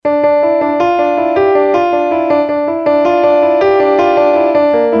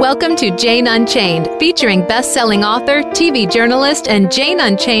Welcome to Jane Unchained, featuring best-selling author, TV journalist, and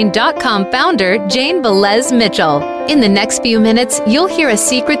JaneUnchained.com founder, Jane Velez Mitchell. In the next few minutes, you'll hear a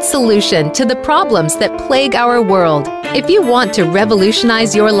secret solution to the problems that plague our world. If you want to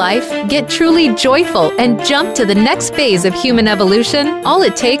revolutionize your life, get truly joyful, and jump to the next phase of human evolution, all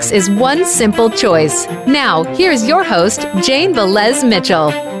it takes is one simple choice. Now, here's your host, Jane Velez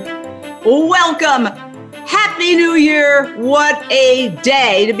Mitchell. Welcome. Happy New Year. What a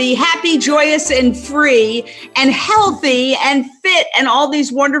day to be happy, joyous, and free, and healthy, and fit, and all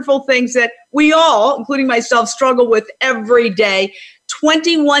these wonderful things that we all, including myself, struggle with every day.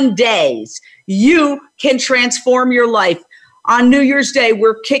 21 days. You can transform your life. On New Year's Day,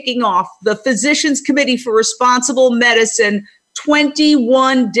 we're kicking off the Physicians Committee for Responsible Medicine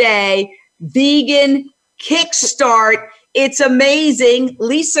 21-day vegan Kickstart. It's amazing.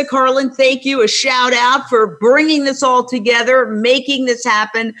 Lisa Carlin, thank you. A shout out for bringing this all together, making this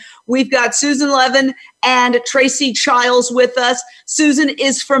happen. We've got Susan Levin and Tracy Childs with us. Susan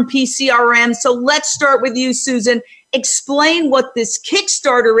is from PCRM. So let's start with you, Susan. Explain what this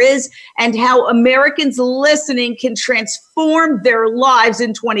Kickstarter is and how Americans listening can transform their lives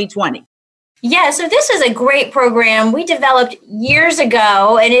in 2020. Yeah, so this is a great program we developed years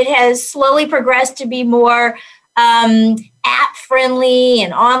ago, and it has slowly progressed to be more app-friendly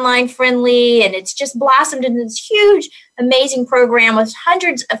and online-friendly, and it's just blossomed into this huge, amazing program with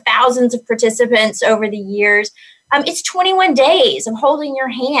hundreds of thousands of participants over the years. It's 21 days of holding your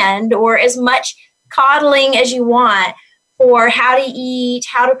hand, or as much coddling as you want, for how to eat,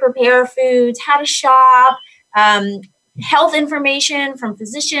 how to prepare foods, how to shop, health information from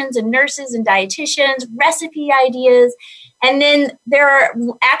physicians and nurses and dietitians, recipe ideas. And then there are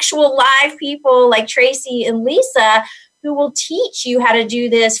actual live people like Tracy and Lisa who will teach you how to do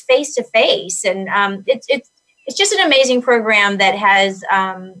this face to face. And it's just an amazing program that has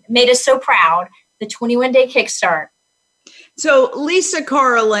made us so proud, the 21-day Kickstart. So Lisa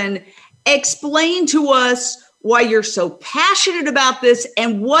Carlin, explain to us why you're so passionate about this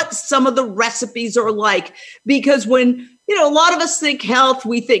and what some of the recipes are like. Because when a lot of us think health,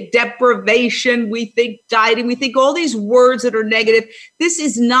 we think deprivation, we think dieting, we think all these words that are negative. This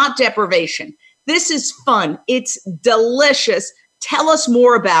is not deprivation. This is fun. It's delicious. Tell us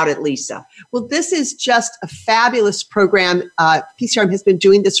more about it, Lisa. Well, this is just a fabulous program. PCRM has been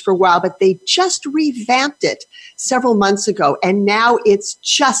doing this for a while, but they just revamped it several months ago, and now it's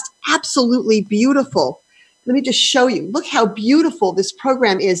just absolutely beautiful. Let me just show you. Look how beautiful this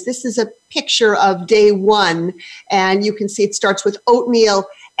program is. This is a picture of day one, and you can see it starts with oatmeal,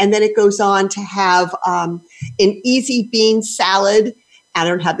 and then it goes on to have an easy bean salad. I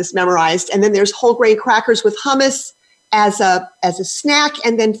don't have this memorized. And then there's whole grain crackers with hummus as a snack.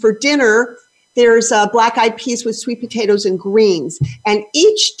 And then for dinner, there's black-eyed peas with sweet potatoes and greens. And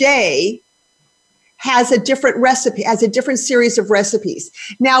each day has a different recipe, has a different series of recipes.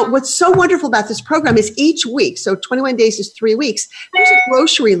 Now, what's so wonderful about this program is each week, so 21 days is 3 weeks, there's a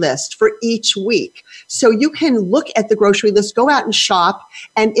grocery list for each week. So you can look at the grocery list, go out and shop,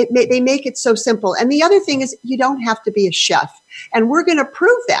 and they make it so simple. And the other thing is you don't have to be a chef. And we're going to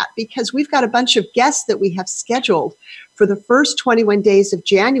prove that because we've got a bunch of guests that we have scheduled for the first 21 days of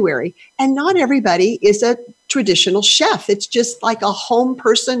January. And not everybody is a traditional chef. It's just like a home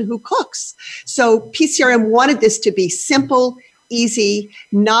person who cooks. So PCRM wanted this to be simple, easy,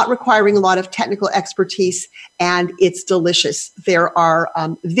 not requiring a lot of technical expertise, and it's delicious. There are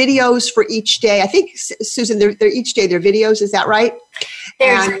videos for each day. I think, Susan, they're each day, they're videos. Is that right?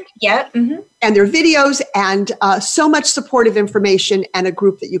 Yeah. Mm-hmm. And there are videos and so much supportive information and a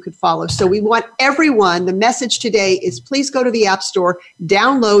group that you could follow. So we want everyone, the message today is please go to the App Store,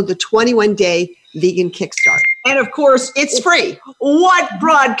 download the 21-day Vegan Kickstart. And of course, it's free. What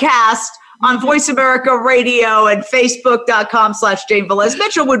broadcast on Voice America Radio and Facebook.com/Jane Velez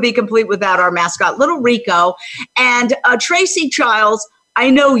Mitchell would be complete without our mascot, Little Rico. And Tracy Childs, I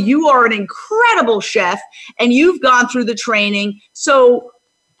know you are an incredible chef and you've gone through the training. So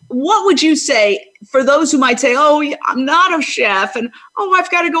what would you say for those who might say, oh, I'm not a chef and, oh, I've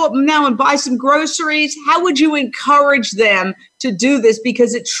got to go up now and buy some groceries? How would you encourage them to do this?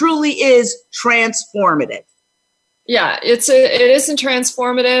 Because it truly is transformative. Yeah, it isn't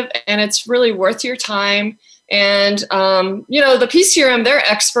transformative and it's really worth your time. And, the PCRM, they're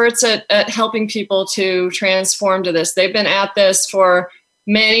experts at helping people to transform to this. They've been at this for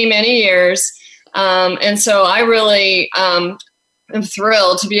many, many years. And so I really am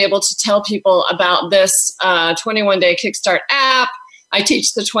thrilled to be able to tell people about this 21-day Kickstart app. I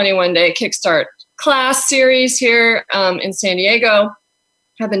teach the 21-day Kickstart class series here in San Diego.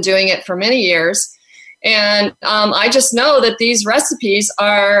 I've been doing it for many years. And I just know that these recipes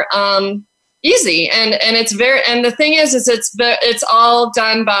are easy, and it's and the thing is it's all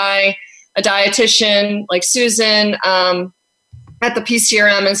done by a dietitian like Susan at the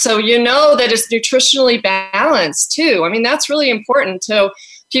PCRM, and so you know that it's nutritionally balanced too. I mean, that's really important. So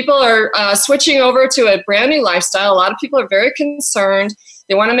people are switching over to a brand new lifestyle. A lot of people are very concerned.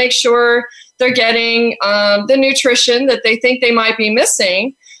 They want to make sure they're getting the nutrition that they think they might be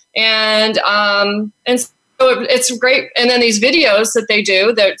missing, and so it's great. And then these videos that they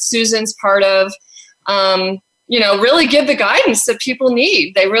do that Susan's part of, really give the guidance that people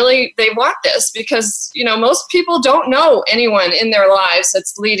need. They want this because, most people don't know anyone in their lives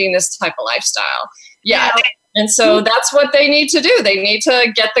that's leading this type of lifestyle yet. Yeah. And so that's what they need to do. They need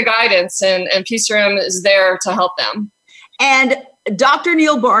to get the guidance, and PCRM is there to help them. And Dr.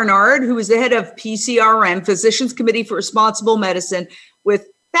 Neil Barnard, who is the head of PCRM, Physicians Committee for Responsible Medicine, with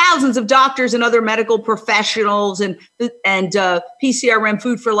thousands of doctors and other medical professionals and PCRM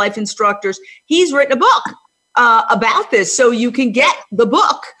Food for Life instructors, he's written a book about this. So you can get the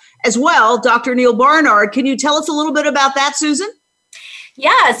book as well. Dr. Neil Barnard, can you tell us a little bit about that, Susan?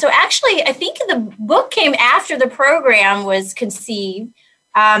 Yeah, so actually, I think the book came after the program was conceived,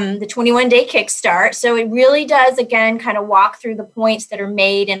 the 21-day Kickstart. So it really does, again, kind of walk through the points that are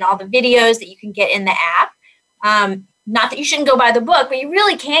made in all the videos that you can get in the app. Not that you shouldn't go buy the book, but you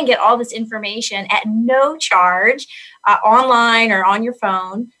really can get all this information at no charge online or on your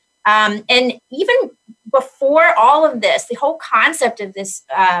phone. And even before all of this, the whole concept of this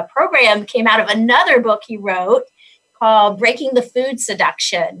program came out of another book he wrote called Breaking the Food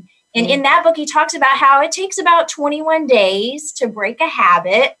Seduction. And in that book, he talks about how it takes about 21 days to break a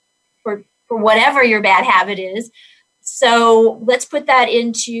habit for whatever your bad habit is. So let's put that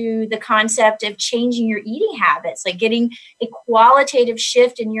into the concept of changing your eating habits, like getting a qualitative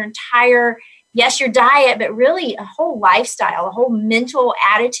shift in your entire, yes, your diet, but really a whole lifestyle, a whole mental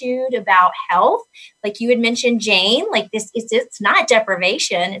attitude about health. Like you had mentioned, Jane, like this, it's not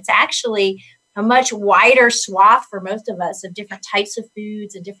deprivation. It's actually a much wider swath for most of us of different types of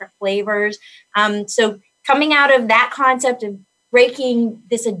foods and different flavors. So coming out of that concept of breaking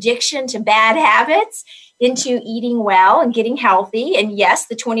this addiction to bad habits into eating well and getting healthy. And yes,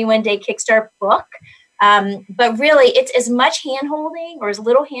 the 21-day Kickstart book. But really, it's as much hand-holding or as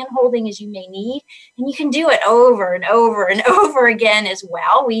little hand-holding as you may need. And you can do it over and over and over again as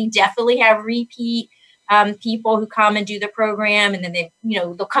well. We definitely have repeat people who come and do the program, and then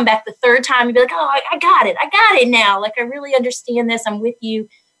they'll come back the third time and be like, oh, I got it now. Like, I really understand this. I'm with you.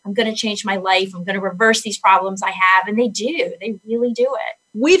 I'm going to change my life. I'm going to reverse these problems I have. And they really do it.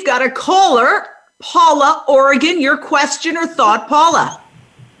 We've got a caller, Paula, Oregon. Your question or thought, Paula?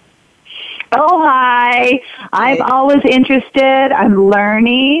 Oh, hi. I'm always interested. I'm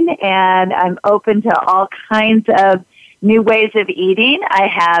learning, and I'm open to all kinds of new ways of eating. I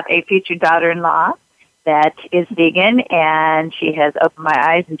have a future daughter-in-law that is vegan, and she has opened my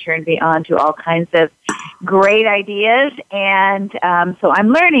eyes and turned me on to all kinds of great ideas. And so I'm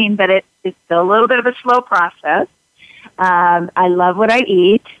learning, but it's still a little bit of a slow process. I love what I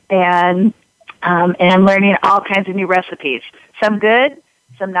eat, and I'm learning all kinds of new recipes. Some good,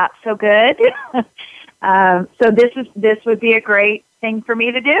 some not so good. So this would be a great thing for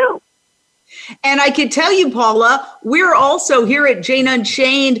me to do. And I can tell you, Paula, we're also here at Jane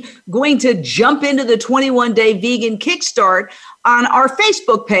Unchained going to jump into the 21-day vegan Kickstart on our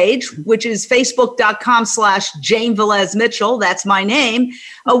Facebook page, which is facebook.com/Jane Velez Mitchell. That's my name.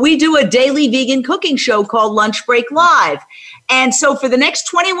 We do a daily vegan cooking show called Lunch Break Live. And so for the next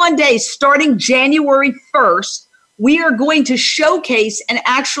 21 days, starting January 1st, we are going to showcase and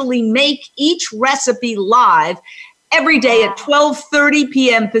actually make each recipe live every day at 12:30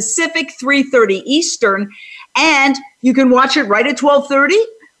 p.m. Pacific, 3:30 Eastern. And you can watch it right at 12:30,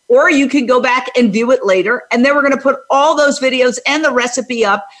 or you can go back and view it later. And then we're going to put all those videos and the recipe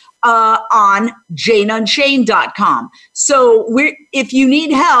up on janeunchained.com. So if you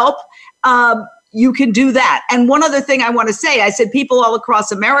need help, you can do that. And one other thing I want to say, I said people all across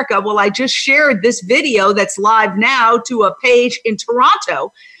America. Well, I just shared this video that's live now to a page in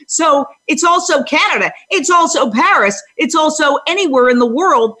Toronto. So it's also Canada. It's also Paris. It's also anywhere in the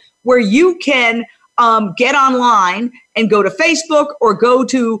world where you can get online and go to Facebook or go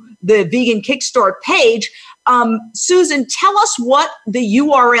to the Vegan Kickstart page. Susan, tell us what the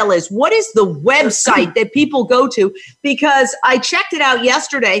URL is. What is the website that people go to? Because I checked it out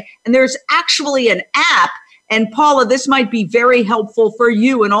yesterday, and there's actually an app. And Paula, this might be very helpful for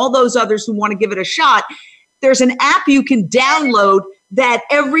you and all those others who want to give it a shot. There's an app you can download that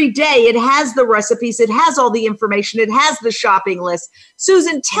every day it has the recipes, it has all the information, it has the shopping list.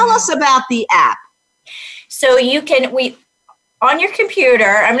 Susan, tell us about the app. So you can, on your computer,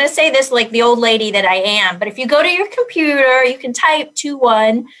 I'm going to say this like the old lady that I am, but if you go to your computer, you can type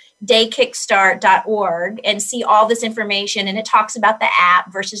 21daykickstart.org and see all this information. And it talks about the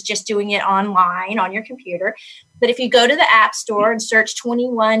app versus just doing it online on your computer. But if you go to the App Store and search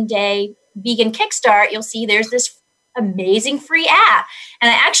 21 Day Vegan Kickstart, you'll see there's this amazing free app. And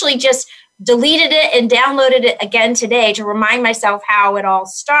I actually just deleted it and downloaded it again today to remind myself how it all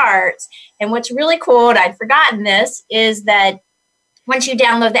starts. And what's really cool, and I'd forgotten this, is that once you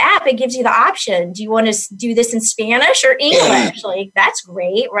download the app, it gives you the option. Do you want to do this in Spanish or English? Like, that's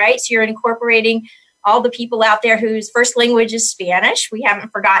great, right? So you're incorporating all the people out there whose first language is Spanish. We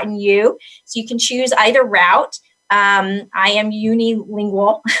haven't forgotten you. So you can choose either route. I am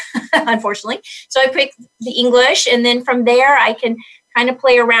unilingual, unfortunately. So I picked the English, and then from there, I can kind of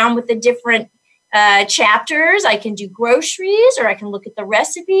play around with the different chapters. I can do groceries, or I can look at the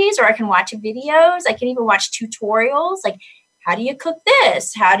recipes, or I can watch videos. I can even watch tutorials, like, how do you cook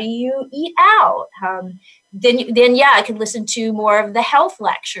this? How do you eat out? Then I could listen to more of the health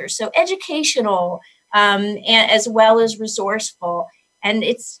lectures. So educational, and as well as resourceful. And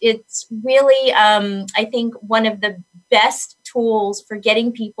it's really, I think, one of the best tools for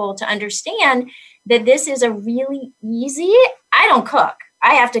getting people to understand that this is a really easy. I don't cook.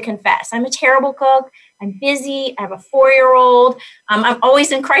 I have to confess. I'm a terrible cook. I'm busy. I have a 4-year-old. I'm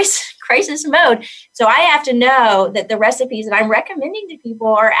always in crisis mode. So I have to know that the recipes that I'm recommending to people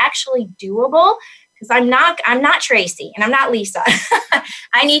are actually doable, because I'm not Tracy and I'm not Lisa.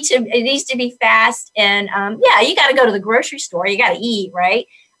 It needs to be fast. And you got to go to the grocery store. You got to eat, right?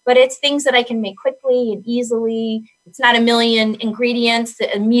 But it's things that I can make quickly and easily. It's not a million ingredients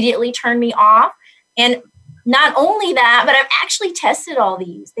that immediately turn me off. And not only that, but I've actually tested all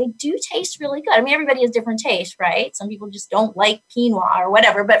these. They do taste really good. I mean, everybody has different tastes, right? Some people just don't like quinoa or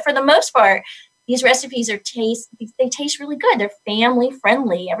whatever. But for the most part, these recipes they taste really good. They're family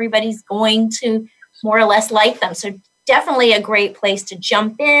friendly. Everybody's going to more or less like them. So definitely a great place to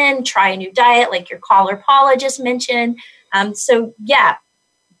jump in, try a new diet like your caller Paula just mentioned.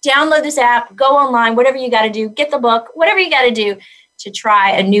 Download this app, go online, whatever you got to do, get the book, whatever you got to do to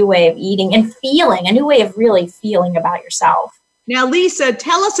try a new way of eating and feeling, a new way of really feeling about yourself. Now, Lisa,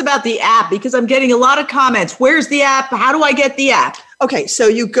 tell us about the app, because I'm getting a lot of comments. Where's the app? How do I get the app? Okay, so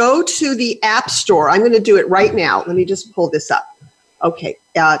you go to the App Store. I'm going to do it right now. Let me just pull this up. Okay,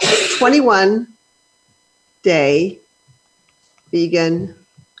 21 Day Vegan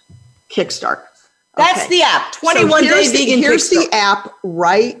Kickstart. That's the app, 21 Day Vegan Kickstart. Here's the app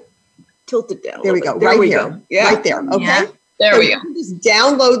right. Tilt it down. There we go. There right we here. Go. Yeah. Right there. Okay. Yeah. There we go. Just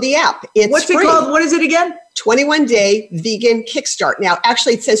download the app. It's What's free. it called? What is it again? 21 Day Vegan Kickstart. Now,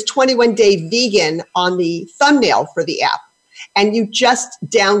 actually, it says 21 Day Vegan on the thumbnail for the app. And you just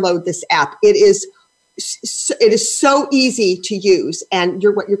download this app. It is so easy to use. And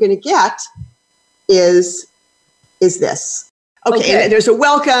what you're going to get is this. Okay. And there's a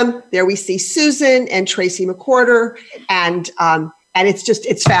welcome. There we see Susan and Tracy McQuarter. And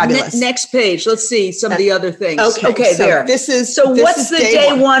it's fabulous. Next page. Let's see some of the other things. Okay. So there. What's the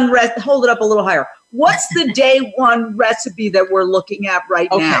day one? Hold it up a little higher. What's the day one recipe that we're looking at right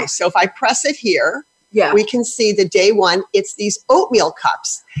now? Okay. So if I press it here, yeah, we can see the day one. It's these oatmeal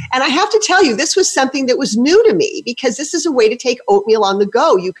cups. And I have to tell you, this was something that was new to me, because this is a way to take oatmeal on the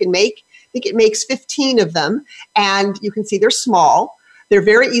go. You can make, I think it makes 15 of them, and you can see they're small. They're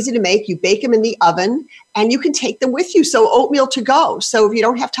very easy to make. You bake them in the oven, and you can take them with you. So oatmeal to go. So if you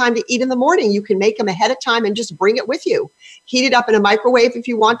don't have time to eat in the morning, you can make them ahead of time and just bring it with you. Heat it up in a microwave if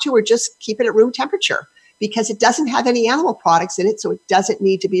you want to, or just keep it at room temperature, because it doesn't have any animal products in it, so it doesn't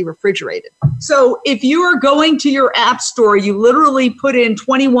need to be refrigerated. So if you are going to your app store, you literally put in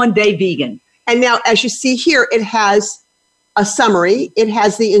 21 Day Vegan. And now, as you see here, it has a summary. It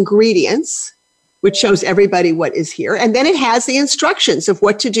has the ingredients, which shows everybody what is here. And then it has the instructions of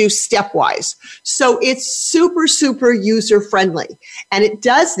what to do stepwise. So it's super, super user-friendly. And it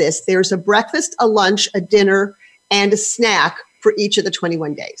does this. There's a breakfast, a lunch, a dinner, and a snack for each of the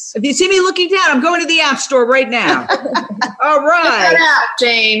 21 days. If you see me looking down, I'm going to the app store right now. All right. Get out,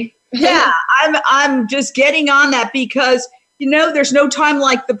 Jane. Yeah, I'm just getting on that, because, there's no time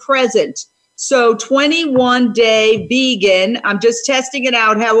like the present. So 21 Day Vegan, I'm just testing it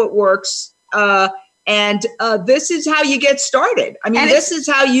out, how it works. And this is how you get started. I mean, this is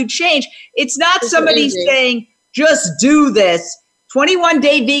how you change. It's not somebody saying, just do this. 21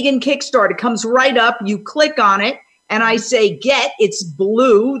 Day Vegan Kickstart. It comes right up. You click on it. And I say, it's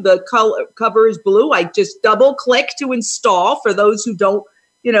blue. The cover is blue. I just double click to install. For those who don't,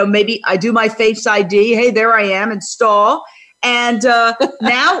 maybe I do my Face ID. Hey, there I am, install. And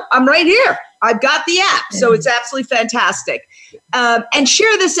now I'm right here. I've got the app, so it's absolutely fantastic. And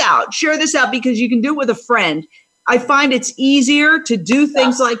share this out. Share this out because you can do it with a friend. I find it's easier to do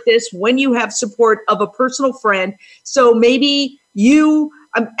things like this when you have support of a personal friend. So maybe you,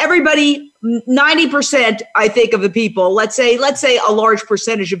 everybody, 90%, I think, of the people, let's say a large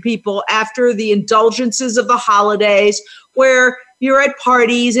percentage of people after the indulgences of the holidays where you're at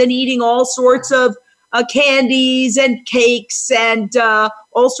parties and eating all sorts of candies and cakes and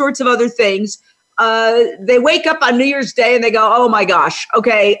all sorts of other things. They wake up on New Year's Day and they go, oh my gosh,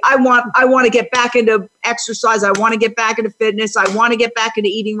 okay, I want to get back into exercise. I want to get back into fitness. I want to get back into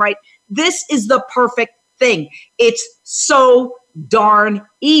eating right. This is the perfect thing. It's so darn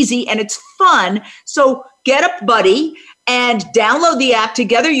easy and it's fun. So get a buddy and download the app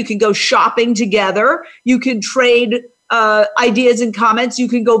together. You can go shopping together. You can trade ideas and comments. You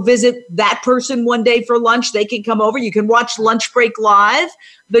can go visit that person one day for lunch. They can come over. You can watch Lunch Break Live,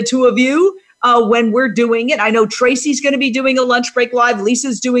 the two of you. When we're doing it. I know Tracy's going to be doing a Lunch Break Live.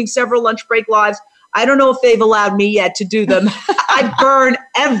 Lisa's doing several Lunch Break Lives. I don't know if they've allowed me yet to do them. I burn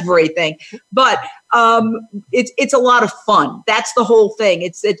everything, but it's a lot of fun. That's the whole thing.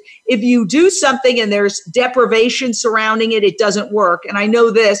 It's that if you do something and there's deprivation surrounding it, it doesn't work. And I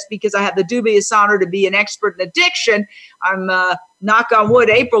know this because I have the dubious honor to be an expert in addiction. I'm, knock on wood,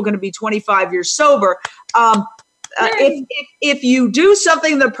 April, going to be 25 years sober. If you do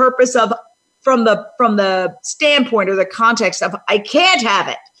something the purpose of from the standpoint or the context of I can't have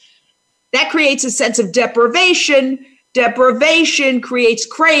it, that creates a sense of deprivation. Deprivation creates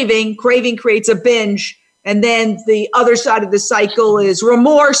craving. Craving creates a binge. And then the other side of the cycle is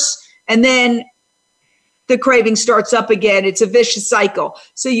remorse. And then the craving starts up again. It's a vicious cycle.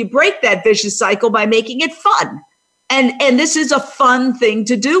 So you break that vicious cycle by making it fun. And this is a fun thing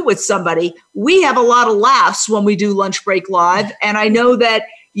to do with somebody. We have a lot of laughs when we do Lunch Break Live. And I know that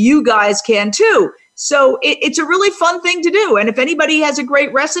you guys can too. So it's a really fun thing to do. And if anybody has a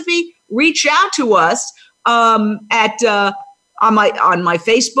great recipe, reach out to us on my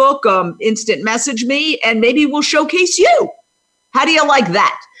Facebook, instant message me, and maybe we'll showcase you. How do you like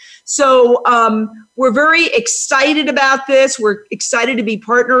that? So we're very excited about this. We're excited to be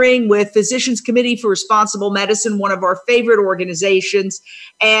partnering with Physicians Committee for Responsible Medicine, one of our favorite organizations.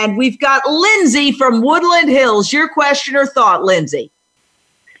 And we've got Lindsay from Woodland Hills. Your question or thought, Lindsay?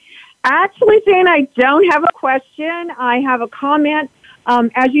 Actually, Jane, I don't have a question. I have a comment.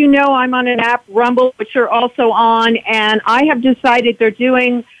 As you know, I'm on an app, Rumble, which you're also on, and I have decided they're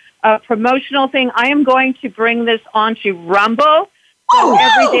doing a promotional thing. I am going to bring this onto Rumble. So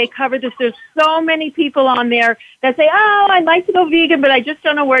every day cover this. There's so many people on there that say, oh, I'd like to go vegan, but I just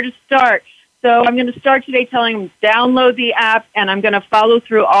don't know where to start. So I'm going to start today telling them download the app, and I'm going to follow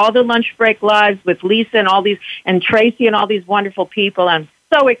through all the Lunch Break Lives with Lisa and all these, and Tracy and all these wonderful people. I'm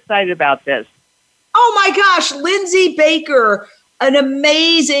so excited about this. Oh my gosh, Lindsay Baker, an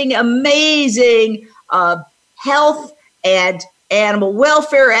amazing health and animal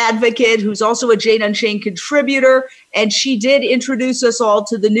welfare advocate who's also a Jane Unchained contributor. And she did introduce us all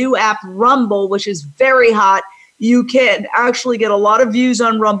to the new app Rumble, which is very hot. You can actually get a lot of views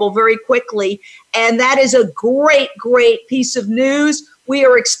on Rumble very quickly. And that is a great, great piece of news. We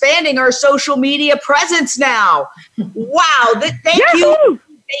are expanding our social media presence now. Wow. Thank you,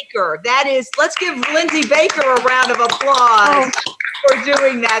 Baker. That is, let's give Lindsay Baker a round of applause for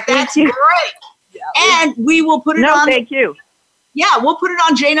doing that. That's great. Yeah. And we will put it on. Thank you. Yeah, we'll put it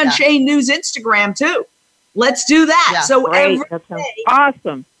on Jane Unchained News Instagram too. Let's do that. Yeah, so great. Every day,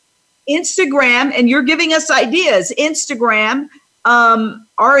 awesome. Instagram, and you're giving us ideas. Instagram,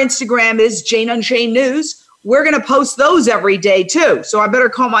 our Instagram is Jane Unchained News. We're going to post those every day too. So I better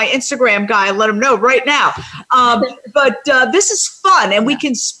call my Instagram guy and let him know right now. But this is fun, and we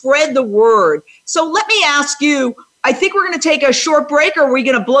can spread the word. So let me ask you, I think we're going to take a short break, or are we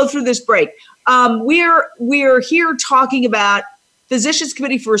going to blow through this break? We're here talking about Physicians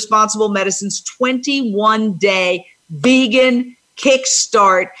Committee for Responsible Medicine's 21-day vegan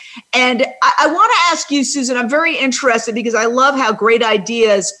Kickstart. And I want to ask you, Susan, I'm very interested because I love how great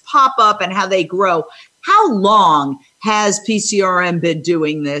ideas pop up and how they grow. How long has PCRM been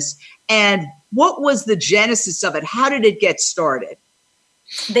doing this? And what was the genesis of it? How did it get started?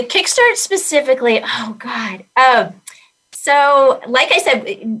 The Kickstart specifically, oh God. So like I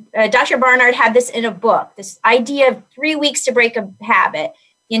said, Dr. Barnard had this in a book, this idea of 3 weeks to break a habit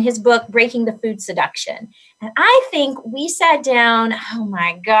in his book, Breaking the Food Seduction. And I think we sat down, oh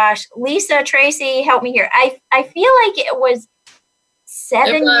my gosh, Lisa, Tracy, help me here. I feel like it was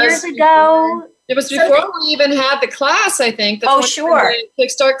 7 years ago. It was before we even had the class, I think. The sure.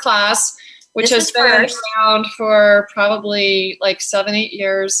 Kickstart class, which has been around for probably like 7-8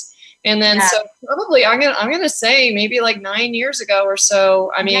 years. And then so probably I'm gonna say maybe like 9 years ago or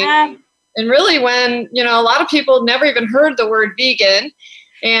so. I mean, and really when, you know, a lot of people never even heard the word vegan.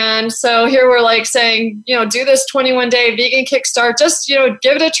 And so here we're like saying, you know, do this 21-day vegan Kickstart, just, you know,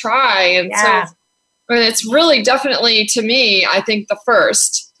 give it a try. And so it's really definitely, to me, I think the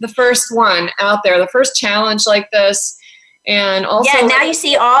first one out there, the first challenge like this. And also now you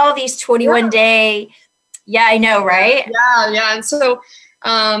see all these 21-day. Yeah, I know, right? Yeah. And so,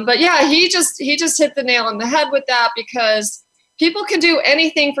 but yeah, he just hit the nail on the head with that, because people can do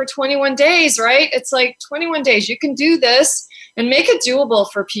anything for 21 days, right? It's like 21 days. You can do this and make it doable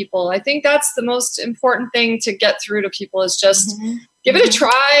for people. I think that's the most important thing to get through to people, is just give it a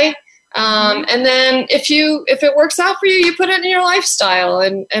try. And then if it works out for you, you put it in your lifestyle,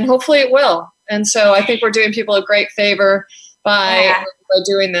 and hopefully it will. And so I think we're doing people a great favor by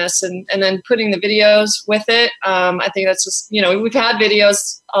doing this, and then putting the videos with it. I think that's just, you know, we've had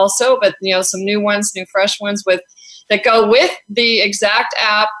videos also, but, you know, some new fresh ones that go with the exact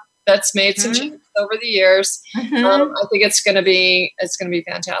app that's made some changes over the years. I think it's going to be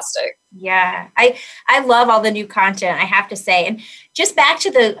fantastic. Yeah. I love all the new content, I have to say. And just back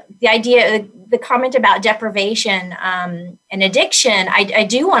to the idea, the comment about deprivation and addiction, I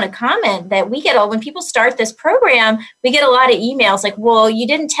do want to comment that when people start this program, we get a lot of emails like, well, you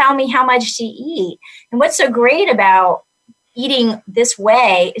didn't tell me how much to eat. And what's so great about eating this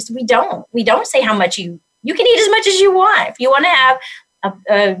way is we don't say how much you can eat as much as you want. If you want to have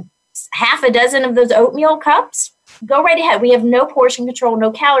a half a dozen of those oatmeal cups, go right ahead. We have no portion control,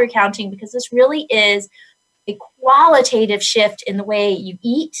 no calorie counting, because this really is a qualitative shift in the way you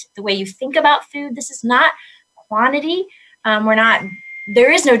eat, the way you think about food. This is not quantity.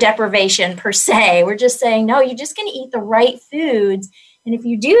 There is no deprivation per se. We're just saying, no, you're just going to eat the right foods. And if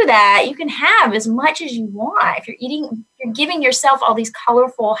you do that, you can have as much as you want. If you're giving yourself all these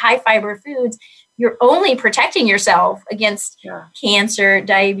colorful, high fiber foods, you're only protecting yourself against cancer,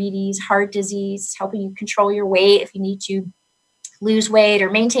 diabetes, heart disease, helping you control your weight if you need to lose weight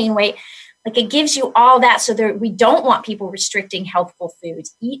or maintain weight. Like, it gives you all that, so that we don't want people restricting healthful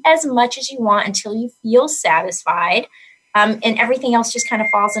foods. Eat as much as you want until you feel satisfied, and everything else just kind of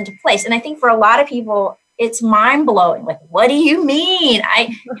falls into place. And I think for a lot of people, it's mind-blowing. Like, what do you mean?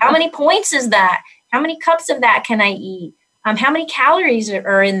 How many points is that? How many cups of that can I eat? How many calories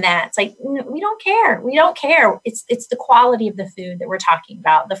are in that? It's like, we don't care. We don't care. It's the quality of the food that we're talking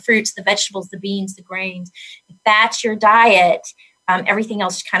about, the fruits, the vegetables, the beans, the grains. If that's your diet, everything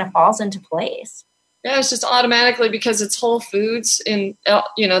else kind of falls into place. Yeah, it's just automatically, because it's whole foods. And,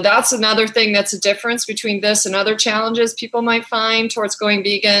 you know, that's another thing that's a difference between this and other challenges people might find towards going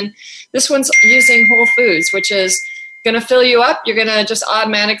vegan. This one's using whole foods, which is going to fill you up. You're going to just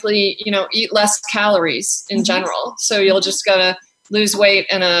automatically, you know, eat less calories in general. So you'll just going to lose weight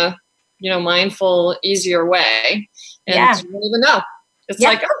in a, you know, mindful, easier way. And you don't even know. It's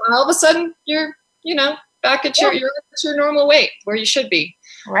like, oh, all of a sudden you're, you know, back at you're at your normal weight where you should be.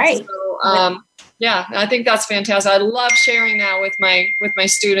 Right. So, yeah, I think that's fantastic. I love sharing that with my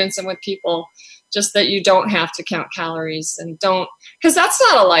students and with people, just that you don't have to count calories, and because that's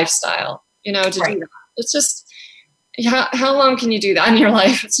not a lifestyle, you know, to do that. It's just, how long can you do that in your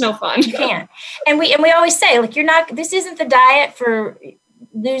life? It's no fun. You can't. And we always say, like, this isn't the diet for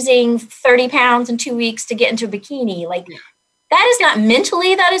losing 30 pounds in 2 weeks to get into a bikini. Like, that is not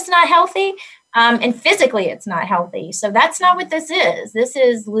mentally, that is not healthy. And physically, it's not healthy. So that's not what this is. This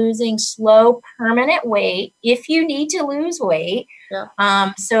is losing slow, permanent weight if you need to lose weight.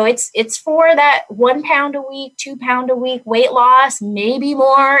 Yeah. So it's for that 1 pound a week, 2 pound a week weight loss, maybe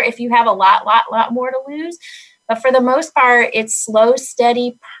more if you have a lot more to lose. But for the most part, it's slow,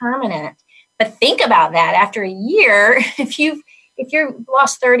 steady, permanent. But think about that. After a year, if you've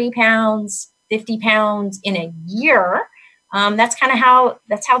lost 30 pounds, 50 pounds in a year, that's how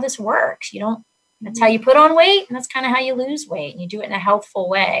this works. That's how you put on weight, and that's kind of how you lose weight. And you do it in a healthful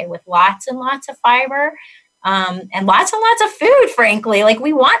way with lots and lots of fiber, and lots of food, frankly. Like,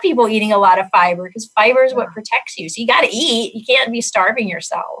 we want people eating a lot of fiber, because fiber is what protects you. So you got to eat. You can't be starving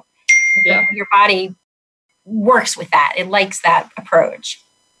yourself. Yeah. Your body works with that. It likes that approach.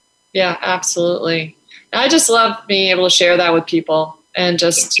 Yeah, absolutely. I just love being able to share that with people, and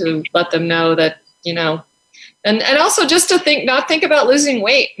just to let them know that, you know, and also just to not think about losing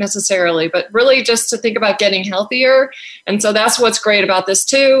weight necessarily, but really just to think about getting healthier. And so that's what's great about this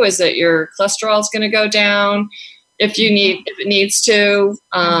too, is that your cholesterol is going to go down if it needs to. You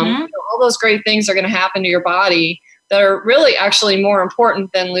know, all those great things are going to happen to your body that are really actually more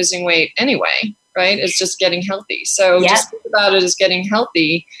important than losing weight anyway, right? It's just getting healthy. So just think about it as getting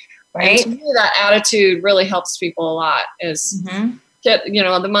healthy. Right. And to me, that attitude really helps people a lot. get, the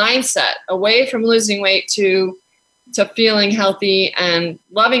mindset away from losing weight to feeling healthy and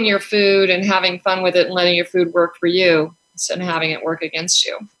loving your food and having fun with it and letting your food work for you instead of having it work against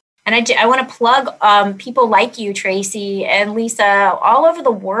you. And I want to plug people like you, Tracy and Lisa, all over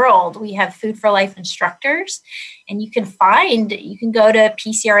the world. We have Food for Life instructors, and you can go to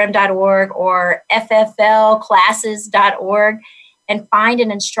PCRM.org or FFLclasses.org and find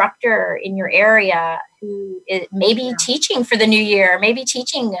an instructor in your area who may be teaching for the new year, maybe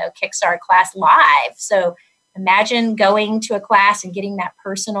teaching a Kickstart class live. So imagine going to a class and getting that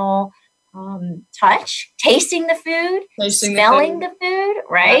personal touch, tasting the food, smelling the food,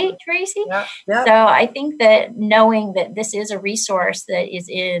 right, yeah. Tracy? Yeah. Yeah. So I think that knowing that this is a resource that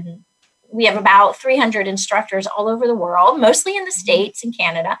we have about 300 instructors all over the world, mostly in the States and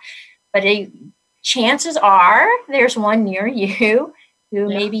Canada, but chances are there's one near you who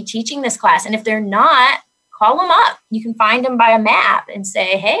may be teaching this class. And if they're not, call them up. You can find them by a map and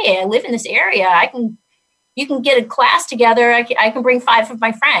say, hey, I live in this area. You can get a class together. I can bring 5 of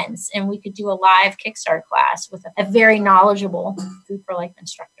my friends, and we could do a live Kickstart class with a very knowledgeable Food for Life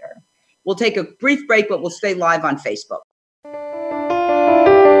instructor. We'll take a brief break, but we'll stay live on Facebook.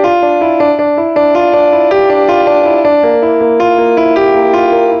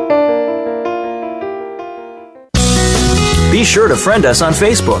 Be sure to friend us on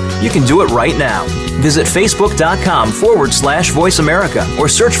Facebook. You can do it right now. Visit Facebook.com/Voice America or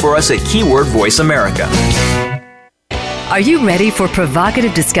search for us at keyword Voice America. Are you ready for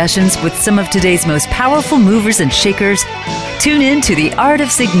provocative discussions with some of today's most powerful movers and shakers? Tune in to The Art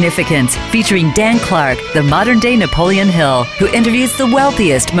of Significance, featuring Dan Clark, the modern-day Napoleon Hill, who interviews the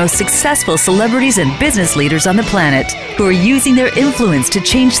wealthiest, most successful celebrities and business leaders on the planet who are using their influence to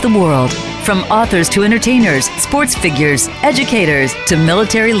change the world. From authors to entertainers, sports figures, educators to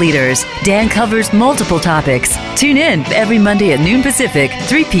military leaders, Dan covers multiple topics. Tune in every Monday at noon Pacific,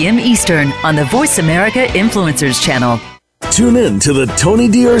 3 p.m. Eastern on the Voice America Influencers channel. Tune in to the Tony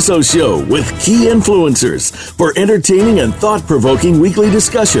D'Urso Show with key influencers for entertaining and thought-provoking weekly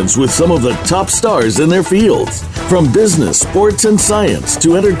discussions with some of the top stars in their fields. From business, sports, and science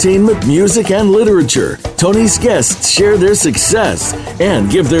to entertainment, music, and literature, Tony's guests share their success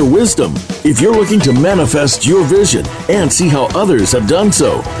and give their wisdom. If you're looking to manifest your vision and see how others have done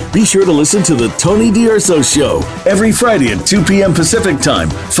so, be sure to listen to the Tony D'Urso Show every Friday at 2 p.m. Pacific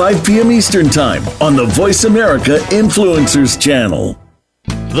Time, 5 p.m. Eastern Time on the Voice America Influencers channel.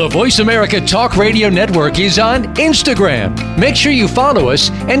 The Voice America Talk Radio Network is on Instagram. Make sure you follow us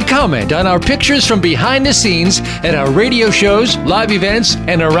and comment on our pictures from behind the scenes at our radio shows, live events,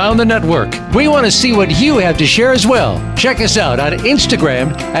 and around the network. We want to see what you have to share as well. Check us out on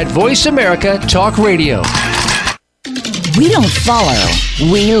Instagram at Voice America Talk Radio. We don't follow,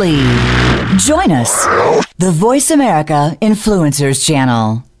 we lead. Join us, the Voice America Influencers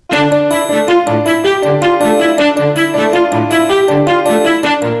channel.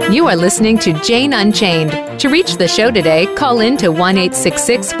 You are listening to Jane Unchained. To reach the show today, call in to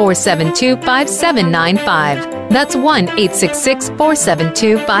 1-866-472-5795. That's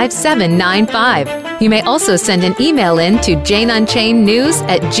 1-866-472-5795. You may also send an email in to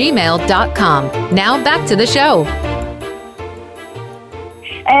janeunchainednews@gmail.com. Now back to the show.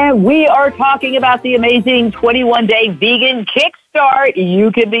 And we are talking about the amazing 21-day vegan Kickstart.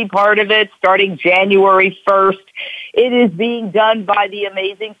 You can be part of it starting January 1st. It is being done by the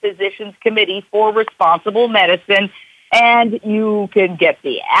amazing Physicians Committee for Responsible Medicine, and you can get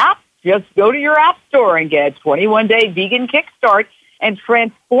the app. Just go to your app store and get a 21-day vegan Kickstart and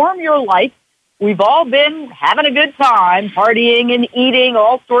transform your life. We've all been having a good time, partying and eating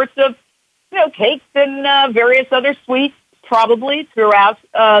all sorts of, cakes and various other sweets, probably throughout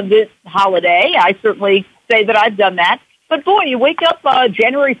this holiday. I certainly say that I've done that. But boy, you wake up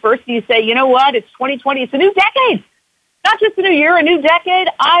January 1st and you say, you know what, it's 2020, it's a new decade. Not just a new year, a new decade.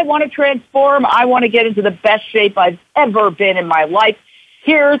 I want to transform. I want to get into the best shape I've ever been in my life.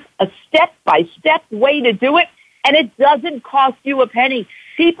 Here's a step-by-step way to do it, and it doesn't cost you a penny.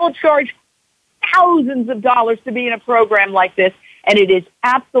 People charge thousands of dollars to be in a program like this, and it is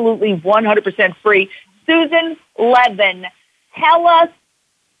absolutely 100% free. Susan Levin, tell us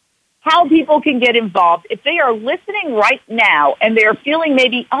how people can get involved. If they are listening right now and they're feeling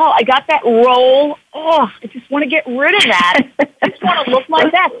maybe, I got that roll. I just want to get rid of that. I just want to look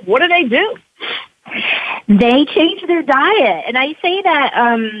like that. What do they do? They change their diet. And I say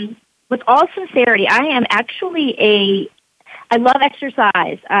that with all sincerity. I am actually I love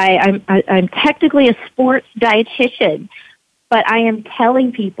exercise. I'm technically a sports dietitian, but I am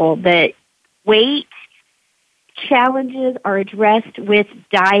telling people that weight challenges are addressed with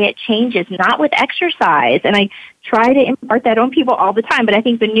diet changes, not with exercise. And I try to impart that on people all the time. But I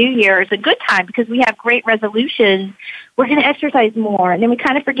think the new year is a good time because we have great resolutions. We're going to exercise more, and then we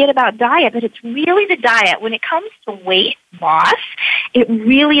kind of forget about diet, but it's really the diet. When it comes to weight loss, it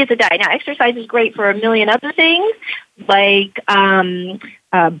really is a diet. Now, exercise is great for a million other things, like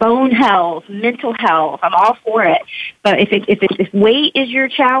bone health, mental health. I'm all for it. But if weight is your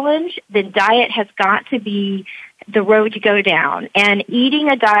challenge, then diet has got to be the road you go down. And eating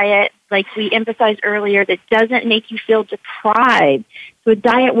a diet, like we emphasized earlier, that doesn't make you feel deprived. So a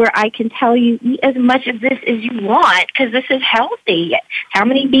diet where I can tell you, eat as much of this as you want, because this is healthy. How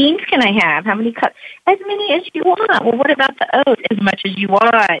many beans can I have? How many cups? As many as you want. Well, what about the oats? As much as you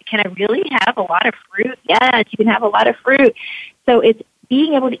want. Can I really have a lot of fruit? Yes, you can have a lot of fruit. So it's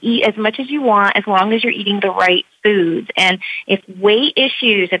being able to eat as much as you want as long as you're eating the right foods. And if weight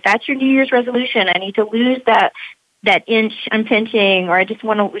issues, if that's your New Year's resolution, I need to lose that inch I'm pinching, or I just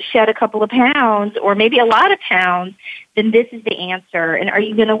want to shed a couple of pounds, or maybe a lot of pounds, then this is the answer. And are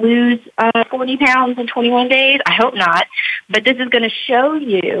you going to lose 40 pounds in 21 days? I hope not. But this is going to show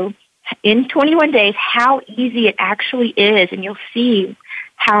you in 21 days how easy it actually is, and you'll see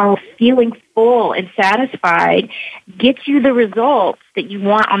how feeling full and satisfied gets you the results that you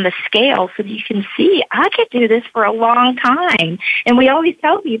want on the scale, so that you can see, I could do this for a long time. And we always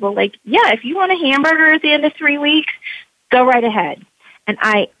tell people, like, yeah, if you want a hamburger at the end of 3 weeks, go right ahead. And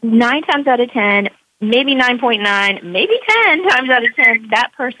 9 times out of 10, maybe 9.9, maybe 10 times out of 10,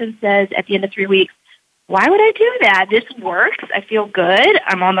 that person says at the end of 3 weeks, why would I do that? This works. I feel good.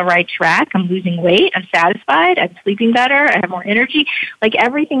 I'm on the right track. I'm losing weight. I'm satisfied. I'm sleeping better. I have more energy. Like,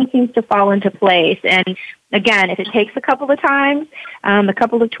 everything seems to fall into place. And again, if it takes a couple of times, a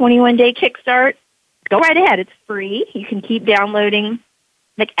couple of 21-day Kickstart, go right ahead. It's free. You can keep downloading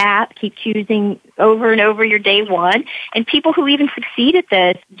the app, keep choosing over and over your day one. And people who even succeed at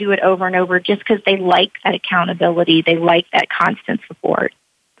this do it over and over just because they like that accountability. They like that constant support.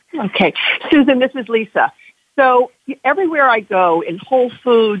 Okay. Susan, this is Lisa. So everywhere I go, in Whole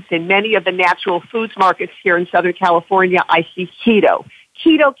Foods, in many of the natural foods markets here in Southern California, I see keto.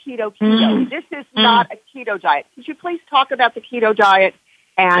 Keto. This is not a keto diet. Could you please talk about the keto diet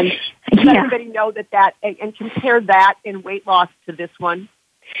and let everybody know that and compare that in weight loss to this one?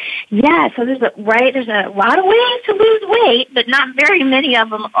 Yeah, so there's a lot of ways to lose weight, but not very many of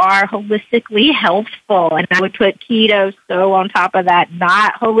them are holistically healthful. And I would put keto so on top of that,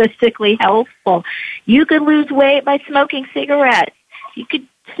 not holistically healthful. You could lose weight by smoking cigarettes. You could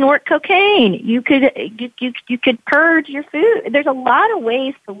snort cocaine. You could purge your food. There's a lot of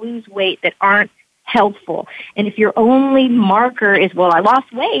ways to lose weight that aren't helpful. And if your only marker is, well, I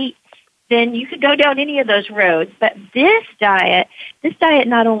lost weight, then you could go down any of those roads. But this diet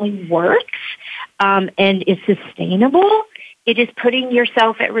not only works and is sustainable, it is putting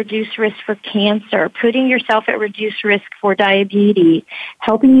yourself at reduced risk for cancer, putting yourself at reduced risk for diabetes,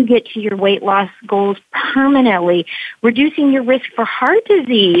 helping you get to your weight loss goals permanently, reducing your risk for heart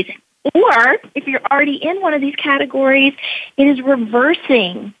disease. Or if you're already in one of these categories, it is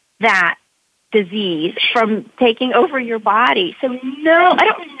reversing that disease from taking over your body. So no, I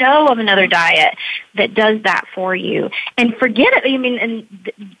don't know of another diet that does that for you. And forget it. I mean,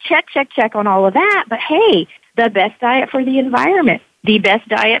 and check on all of that. But hey, the best diet for the environment, the best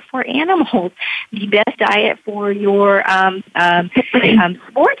diet for animals, the best diet for your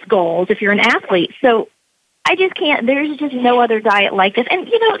sports goals if you're an athlete. So I just can't, there's just no other diet like this. And,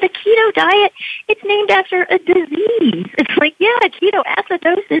 the keto diet, it's named after a disease. It's like,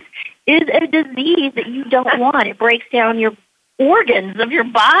 ketoacidosis is a disease that you don't want. It breaks down your organs of your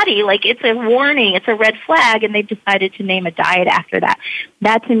body. Like, it's a warning, it's a red flag, and they've decided to name a diet after that.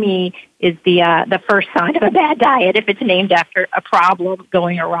 That, to me, is the first sign of a bad diet, if it's named after a problem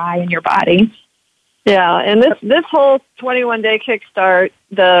going awry in your body. Yeah, and this whole 21-day Kickstart,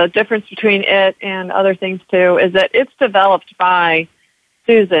 the difference between it and other things too is that it's developed by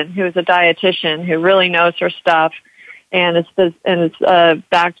Susan, who is a dietitian who really knows her stuff, and it's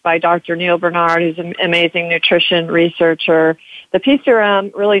backed by Dr. Neil Bernard, who's an amazing nutrition researcher. The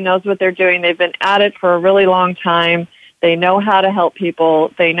PCRM really knows what they're doing. They've been at it for a really long time. They know how to help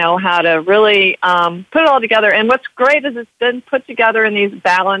people. They know how to really put it all together. And what's great is it's been put together in these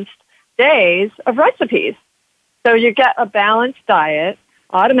balanced days of recipes. So you get a balanced diet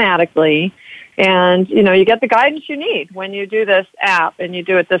automatically, and you get the guidance you need when you do this app and you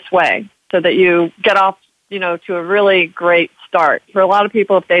do it this way, so that you get off to a really great start. For a lot of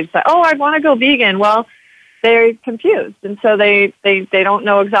people, if they say, oh, I want to go vegan, well, they're confused, and so they don't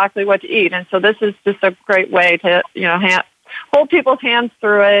know exactly what to eat. And so this is just a great way to hold people's hands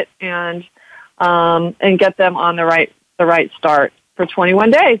through it and get them on the right start for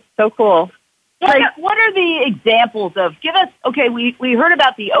 21 days. So cool. What are the examples of? Give us. Okay, we heard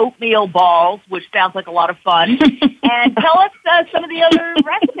about the oatmeal balls, which sounds like a lot of fun, and tell us some of the other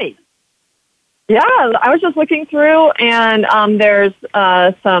recipes. Yeah, I was just looking through, and there's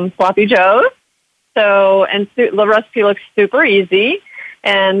some sloppy joes. The recipe looks super easy,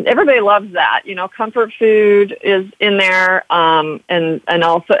 and everybody loves that. Comfort food is in there, and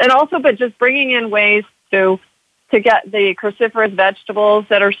also, but just bringing in ways to get the cruciferous vegetables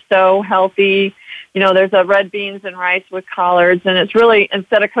that are so healthy. There's a red beans and rice with collards, and it's really,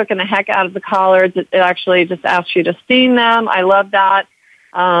 instead of cooking the heck out of the collards, it actually just asks you to steam them. I love that.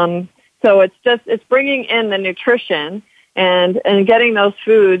 So it's bringing in the nutrition and getting those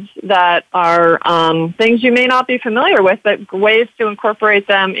foods that are things you may not be familiar with, but ways to incorporate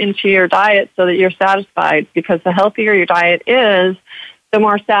them into your diet so that you're satisfied, because the healthier your diet is, the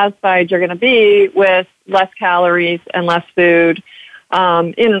more satisfied you're going to be with less calories and less food.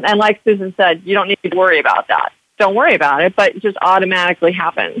 And like Susan said, you don't need to worry about that. Don't worry about it, but it just automatically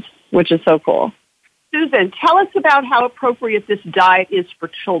happens, which is so cool. Susan, tell us about how appropriate this diet is for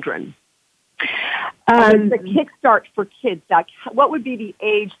children. The Kickstart for Kids. What would be the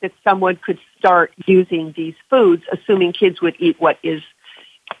age that someone could start using these foods, assuming kids would eat what is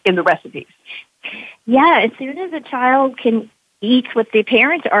in the recipes? Yeah, as soon as a child can eat what the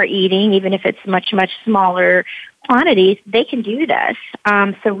parents are eating, even if it's much, much smaller quantities, they can do this.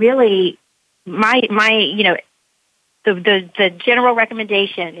 So really, the general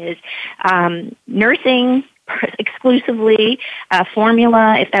recommendation is nursing exclusively,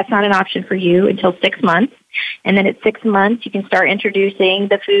 formula, if that's not an option for you, until 6 months. And then at 6 months, you can start introducing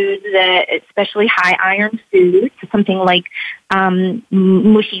the foods that, especially high iron foods, something like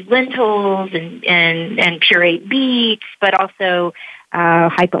mushy lentils and pureed beets, but also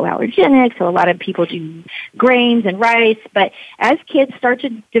hypoallergenic. So a lot of people do grains and rice. But as kids start to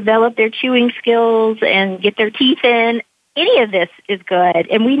develop their chewing skills and get their teeth in, any of this is good.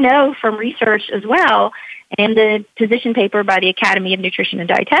 And we know from research as well, and the position paper by the Academy of Nutrition and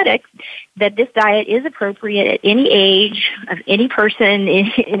Dietetics, that this diet is appropriate at any age of any person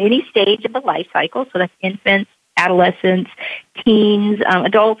in any stage of the life cycle. So that's infants, adolescents, teens,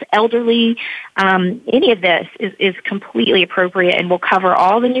 adults, elderly. Any of this is completely appropriate and will cover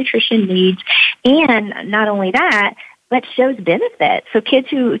all the nutrition needs. And not only that, but shows benefit. So kids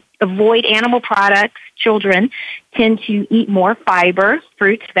who avoid animal products, children, tend to eat more fiber,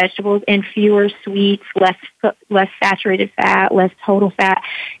 fruits, vegetables, and fewer sweets, less saturated fat, less total fat,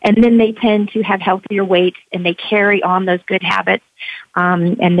 and then they tend to have healthier weights, and they carry on those good habits,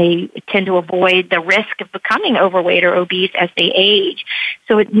 and they tend to avoid the risk of becoming overweight or obese as they age.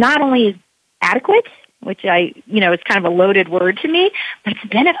 So it not only is adequate, which it's kind of a loaded word to me, but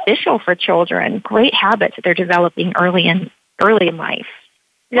it's beneficial for children. Great habits that they're developing early in life.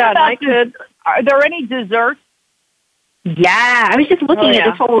 Yeah, are there any desserts? Yeah, I was just looking at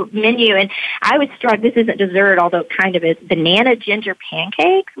this whole menu, and I was struck. This isn't dessert, although it kind of is. Banana ginger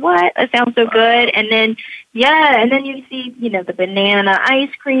pancakes. What? That sounds so good. And then, you see, the banana ice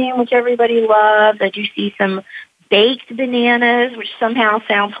cream, which everybody loves. I do see some baked bananas, which somehow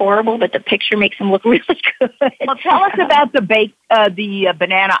sounds horrible, but the picture makes them look really good. Well, tell us about the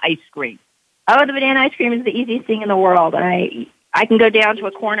banana ice cream. Oh, the banana ice cream is the easiest thing in the world. I can go down to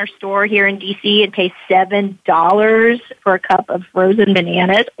a corner store here in D.C. and pay $7 for a cup of frozen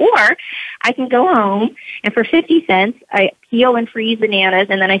bananas, or I can go home and for 50 cents, I peel and freeze bananas,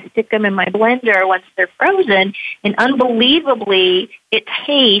 and then I stick them in my blender once they're frozen, and unbelievably, it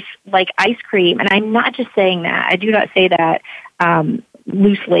tastes like ice cream. And I'm not just saying that. I do not say that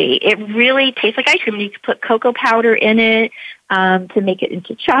loosely. It really tastes like ice cream. You can put cocoa powder in it to make it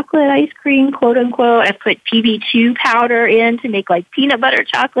into chocolate ice cream, quote unquote. I've put PB2 powder in to make like peanut butter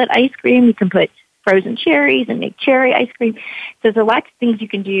chocolate ice cream. You can put frozen cherries and make cherry ice cream. So there's a lot of things you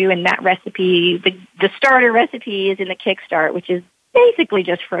can do in that recipe. The starter recipe is in the Kickstart, which is basically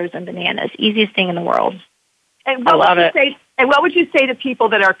just frozen bananas. Easiest thing in the world. And what would you say to people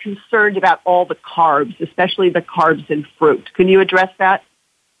that are concerned about all the carbs, especially the carbs in fruit? Can you address that?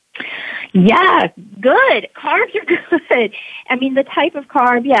 Yeah, good. Carbs are good. I mean, the type of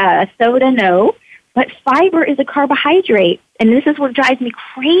carb, a soda, no. But fiber is a carbohydrate, and this is what drives me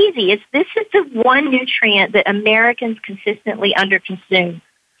crazy. This is the one nutrient that Americans consistently underconsume,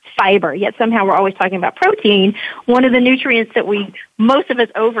 fiber. Yet somehow we're always talking about protein, one of the nutrients that most of us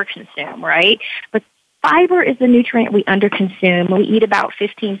overconsume, right? But fiber is the nutrient we underconsume. We eat about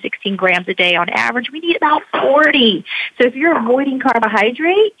 15, 16 grams a day on average. We need about 40. So if you're avoiding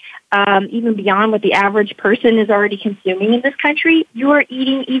carbohydrate, even beyond what the average person is already consuming in this country, you are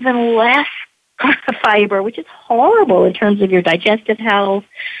eating even less fiber, which is horrible in terms of your digestive health,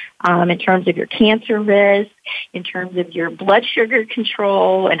 in terms of your cancer risk, in terms of your blood sugar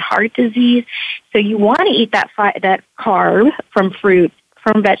control and heart disease. So you want to eat that carb from fruit,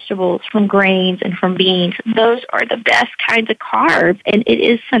 from vegetables, from grains, and from beans. Those are the best kinds of carbs, and it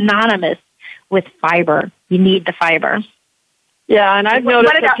is synonymous with fiber. You need the fiber. Yeah, and I've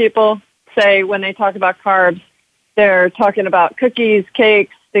noticed that people say when they talk about carbs, they're talking about cookies,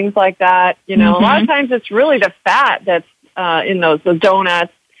 cakes, things like that. You know, a lot of times it's really the fat that's in the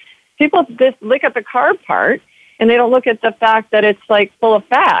donuts. People just look at the carb part, and they don't look at the fact that it's like full of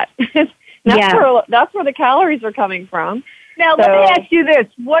fat. That's where the calories are coming from. Now, let me ask you this.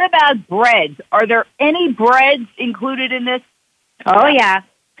 What about breads? Are there any breads included in this? Oh, yeah.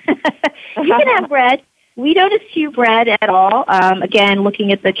 You can have bread. We don't eschew bread at all. Again,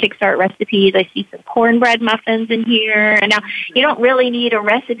 looking at the Kickstart recipes, I see some cornbread muffins in here. And now, you don't really need a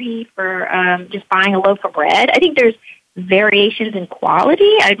recipe for just buying a loaf of bread. I think there's variations in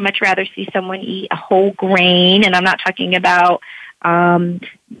quality. I'd much rather see someone eat a whole grain, and I'm not talking about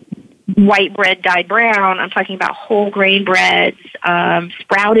white bread dyed brown. I'm talking about whole grain breads,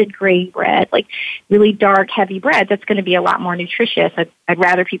 sprouted grain bread, like really dark, heavy bread. That's going to be a lot more nutritious. I'd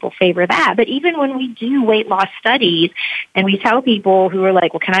rather people favor that. But even when we do weight loss studies and we tell people who are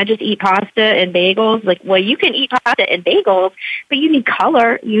like, well, can I just eat pasta and bagels? Like, well, you can eat pasta and bagels, but you need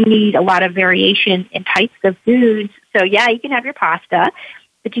color. You need a lot of variation in types of foods. So, yeah, you can have your pasta,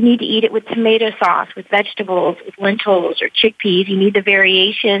 but you need to eat it with tomato sauce, with vegetables, with lentils or chickpeas. You need the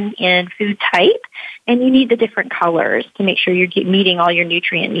variation in food type, and you need the different colors to make sure you're meeting all your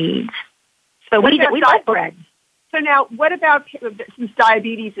nutrient needs. So we like bread. So now, what about, since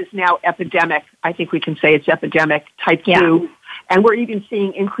diabetes is now epidemic, I think we can say it's epidemic, type 2, and we're even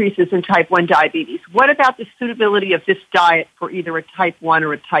seeing increases in type 1 diabetes. What about the suitability of this diet for either a type 1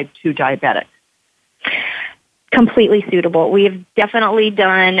 or a type 2 diabetic? Completely suitable. We have definitely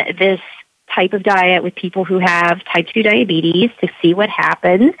done this type of diet with people who have type 2 diabetes to see what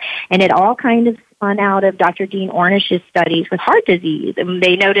happens. And it all kind of spun out of Dr. Dean Ornish's studies with heart disease. And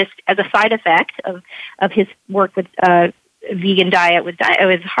they noticed as a side effect of his work with vegan diet with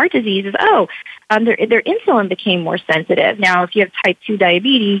heart disease is, their insulin became more sensitive. Now, if you have type 2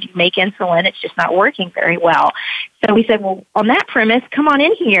 diabetes, you make insulin, it's just not working very well. So we said, well, on that premise, come on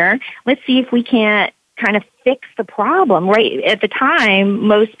in here. Let's see if we can't kind of fix the problem. Right at the time,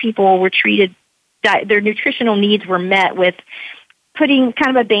 most people were treated, their nutritional needs were met with putting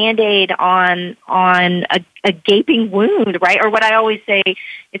kind of a Band-Aid on a gaping wound, right? Or what I always say,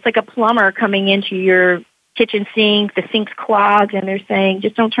 it's like a plumber coming into your kitchen sink, the sink's clogged, and they're saying,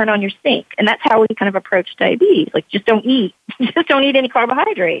 just don't turn on your sink. And that's how we kind of approach diabetes. Like, just don't eat. Just don't eat any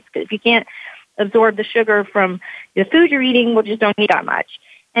carbohydrates. Because if you can't absorb the sugar from the food you're eating, well, just don't eat that much.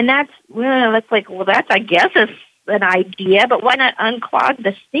 And that's I guess an idea, but why not unclog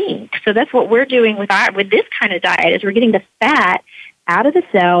the sink? So that's what we're doing with this kind of diet, is we're getting the fat out of the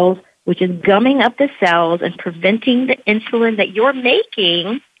cells, which is gumming up the cells and preventing the insulin that you're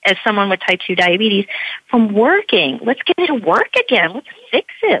making as someone with type 2 diabetes from working. Let's get it to work again. Let's fix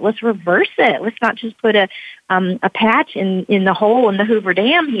it. Let's reverse it. Let's not just put a patch in the hole in the Hoover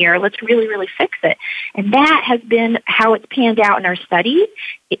Dam here. Let's really, really fix it. And that has been how it's panned out in our studies.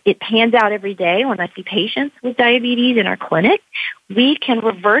 It pans out every day when I see patients with diabetes in our clinic. We can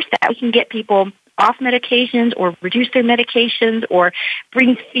reverse that. We can get people off medications or reduce their medications or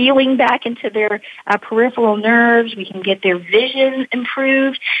bring feeling back into their peripheral nerves. We can get their vision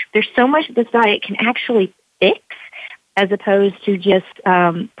improved. There's so much this diet can actually fix, as opposed to just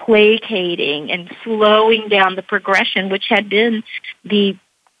placating and slowing down the progression, which had been the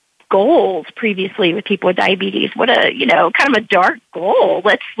goals previously with people with diabetes. What a, kind of a dark goal.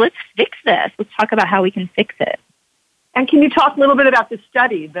 Let's fix this. Let's talk about how we can fix it. And can you talk a little bit about the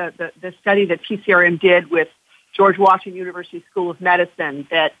study, the study that PCRM did with George Washington University School of Medicine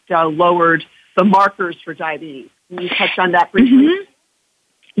that lowered the markers for diabetes? Can you touch on that briefly?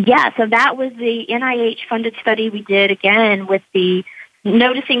 Mm-hmm. Yeah, so that was the NIH-funded study we did, again, with the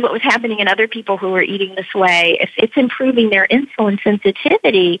noticing what was happening in other people who were eating this way. If it's improving their insulin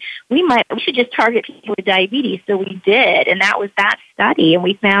sensitivity, we should just target people with diabetes. So we did, and that was that study. And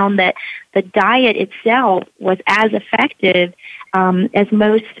we found that the diet itself was as effective as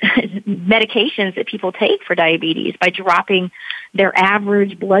most medications that people take for diabetes by dropping their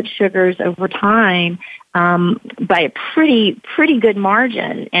average blood sugars over time by a pretty good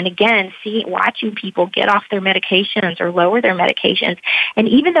margin. And again, watching people get off their medications or lower their medications. And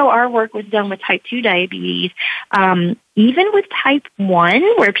even though our work was done with type 2 diabetes, even with type 1,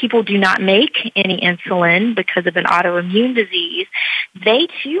 where people do not make any insulin because of an autoimmune disease, they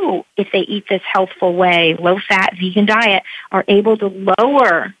too, if they eat this healthful way, low-fat vegan diet, are able to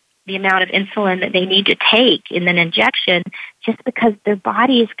lower the amount of insulin that they need to take in an injection just because their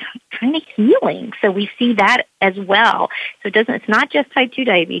body is kind of healing. So we see that as well. So it's not just type 2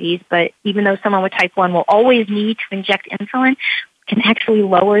 diabetes, but even though someone with type 1 will always need to inject insulin, can actually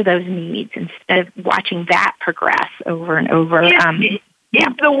lower those needs instead of watching that progress over and over. Is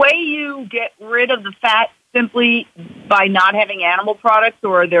the way you get rid of the fat simply by not having animal products,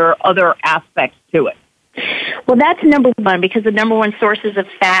 or are there other aspects to it? Well, that's number one, because the number one sources of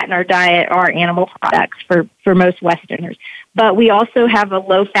fat in our diet are animal products for most Westerners. But we also have a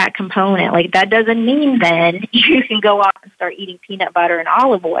low-fat component. Like, that doesn't mean then you can go off and start eating peanut butter and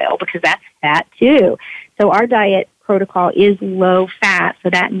olive oil, because that's fat too. So our diet protocol is low-fat. So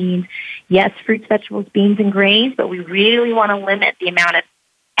that means, yes, fruits, vegetables, beans, and grains, but we really want to limit the amount of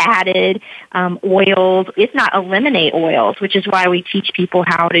added oils, if not eliminate oils, which is why we teach people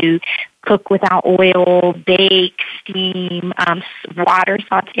how to cook without oil, bake, steam, water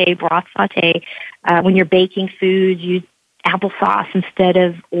saute, broth saute. When you're baking foods, use applesauce instead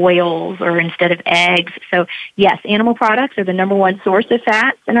of oils or instead of eggs. So yes, animal products are the number one source of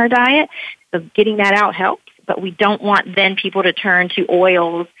fats in our diet. So getting that out helps. But we don't want then people to turn to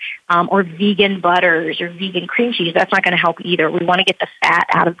oils or vegan butters or vegan cream cheese. That's not going to help either. We want to get the fat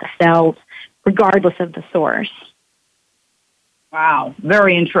out of the cells regardless of the source. Wow,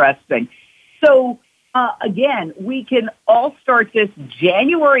 very interesting. So, again, we can all start this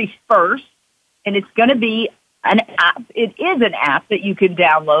January 1st, and it's going to be an app. It is an app that you can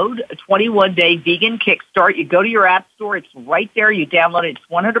download, a 21-day vegan Kickstart. You go to your app store. It's right there. You download it. It's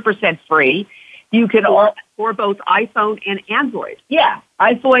 100% free. You can all for both iPhone and Android. Yeah,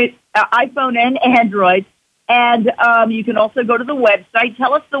 iPhone and Android. And you can also go to the website.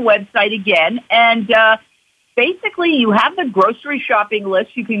 Tell us the website again. And basically, you have the grocery shopping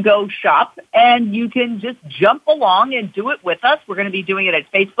list. You can go shop, and you can just jump along and do it with us. We're going to be doing it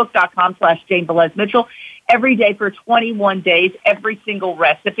at facebook.com/Jane Velez Mitchell every day for 21 days, every single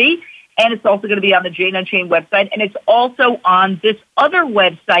recipe. And it's also going to be on the Jane Unchained website. And it's also on this other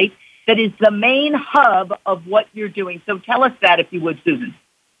website that is the main hub of what you're doing. So tell us that, if you would, Susan.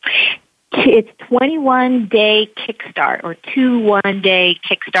 It's 21-day Kickstart, or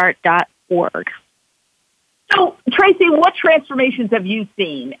 21daykickstart.org. So, Tracy, what transformations have you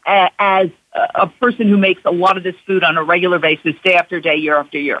seen as a person who makes a lot of this food on a regular basis, day after day, year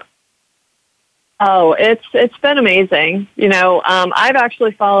after year? Oh, it's been amazing. You know, I've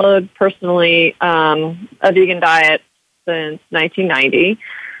actually followed personally a vegan diet since 1990.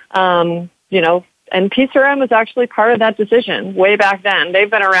 You know, and PCRM was actually part of that decision way back then. They've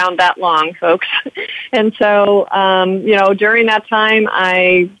been around that long, folks. And so, you know, during that time,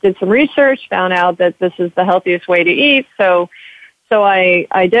 I did some research, found out that this is the healthiest way to eat. So I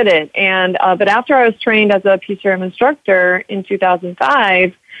did it. And, but after I was trained as a PCRM instructor in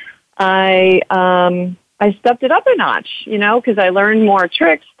 2005, I stepped it up a notch, you know, because I learned more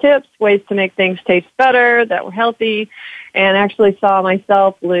tricks, tips, ways to make things taste better that were healthy, and actually saw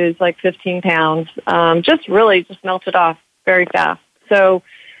myself lose like 15 pounds, just melted off very fast. So,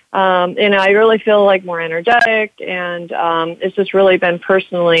 and I really feel like more energetic, and it's just really been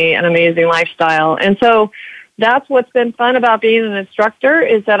personally an amazing lifestyle. And so that's what's been fun about being an instructor,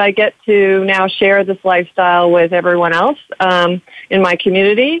 is that I get to now share this lifestyle with everyone else in my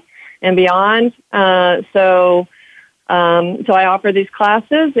community and beyond. So I offer these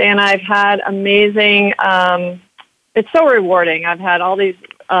classes, and I've had amazing, it's so rewarding. I've had all these,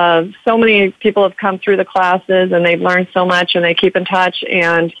 so many people have come through the classes, and they've learned so much, and they keep in touch,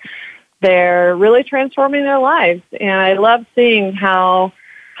 and they're really transforming their lives. And I love seeing how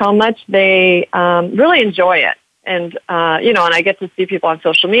much they really enjoy it. And, you know, and I get to see people on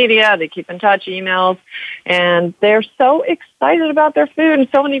social media, they keep in touch, emails, and they're so excited about their food. And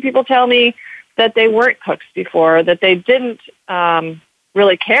so many people tell me that they weren't cooks before, that they didn't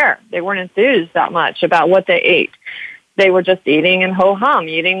really care. They weren't enthused that much about what they ate. They were just eating and ho-hum,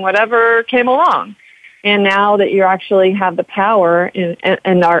 eating whatever came along. And now that you actually have the power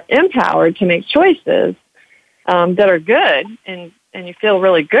and are empowered to make choices that are good, and you feel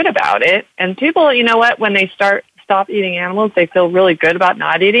really good about it. And people, you know what, when they stop eating animals, they feel really good about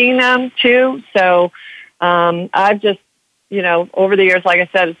not eating them too. So I've just, you know, over the years, like I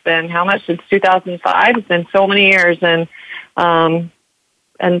said, it's been how much? Since 2005. It's been so many years, and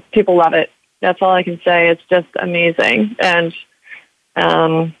people love it. That's all I can say. It's just amazing. And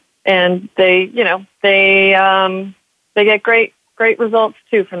they, you know, they get great great results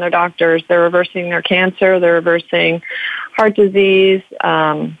too from their doctors. They're reversing their cancer, they're reversing heart disease,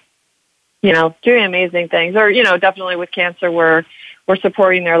 doing amazing things. Or, definitely with cancer, we're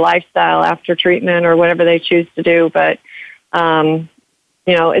supporting their lifestyle after treatment or whatever they choose to do. But,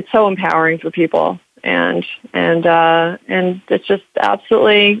 it's so empowering for people. And it's just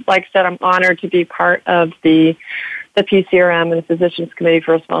absolutely, like I said, I'm honored to be part of the PCRM and the Physicians Committee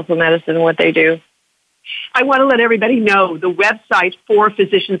for Responsible Medicine and what they do. I want to let everybody know the website for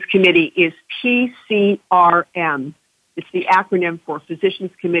Physicians Committee is PCRM. It's the acronym for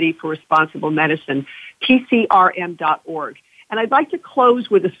Physicians Committee for Responsible Medicine, PCRM.org. And I'd like to close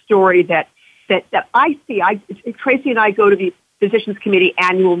with a story that I see. Tracy and I go to the Physicians Committee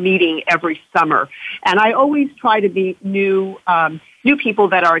annual meeting every summer, and I always try to meet new people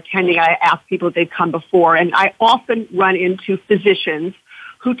that are attending. I ask people if they've come before, and I often run into physicians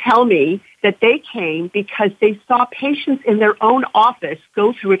who tell me that they came because they saw patients in their own office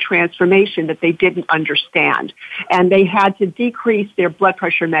go through a transformation that they didn't understand. And they had to decrease their blood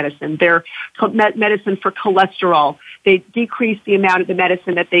pressure medicine, their medicine for cholesterol. They decreased the amount of the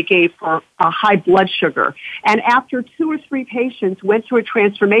medicine that they gave for high blood sugar. And after 2 or 3 patients went through a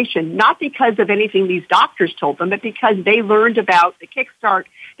transformation, not because of anything these doctors told them, but because they learned about the Kickstart,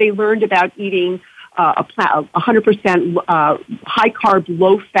 they learned about eating 100% high-carb,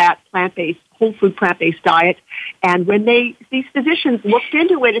 low-fat, plant-based, whole food plant-based diet. And when these physicians looked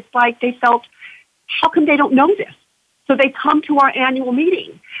into it, it's like they felt, how come they don't know this? So they come to our annual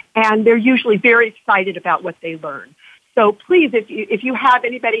meeting, and they're usually very excited about what they learn. So please, if you have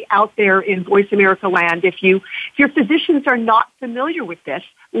anybody out there in Voice America land, if your physicians are not familiar with this,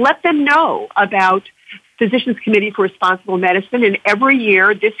 let them know about Physicians Committee for Responsible Medicine. And every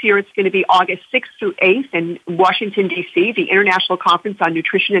year, this year it's going to be August 6th through 8th in Washington, D.C., the International Conference on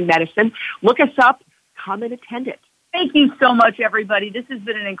Nutrition and Medicine. Look us up. Come and attend it. Thank you so much, everybody. This has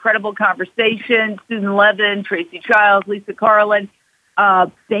been an incredible conversation. Susan Levin, Tracy Childs, Lisa Carlin,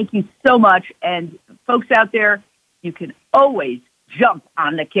 thank you so much. And folks out there, you can always jump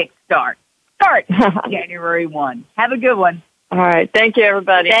on the Kickstart. Start January 1. Have a good one. All right. Thank you,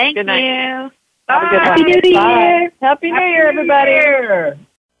 everybody. Thank good night. you. Have a good Happy one. New Year. Happy New Year, everybody.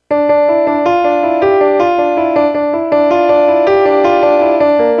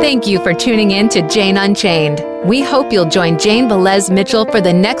 Thank you for tuning in to Jane Unchained. We hope you'll join Jane Velez Mitchell for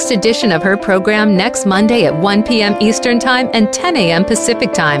the next edition of her program next Monday at 1 p.m. Eastern Time and 10 a.m.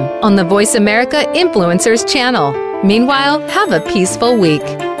 Pacific Time on the Voice America Influencers channel. Meanwhile, have a peaceful week.